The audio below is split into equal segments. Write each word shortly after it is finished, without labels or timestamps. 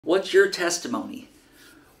What's your testimony?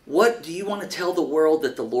 What do you want to tell the world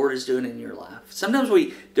that the Lord is doing in your life? Sometimes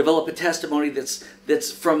we develop a testimony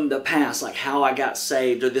that's from the past, like how I got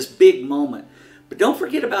saved or this big moment. But don't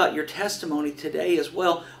forget about your testimony today as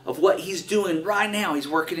well of what He's doing right now. He's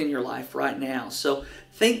working in your life right now. So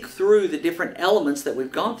think through the different elements that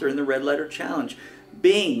we've gone through in the Red Letter Challenge.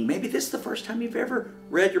 Being, maybe this is the first time you've ever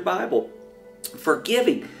read your Bible.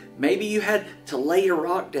 Forgiving, maybe you had to lay your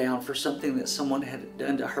rock down for something that someone had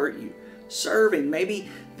done to hurt you. Serving, maybe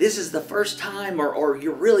this is the first time or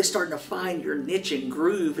you're really starting to find your niche and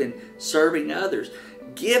groove in serving others.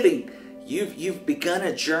 Giving, you've begun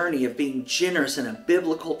a journey of being generous and a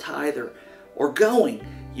biblical tither. Or going,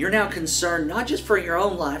 you're now concerned not just for your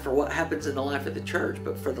own life or what happens in the life of the church,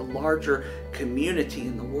 but for the larger community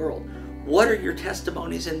in the world. What are your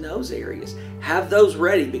testimonies in those areas? Have those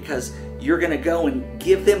ready, because you're going to go and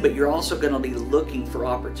give them, but you're also going to be looking for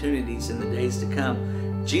opportunities in the days to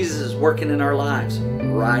come. Jesus is working in our lives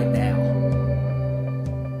right now.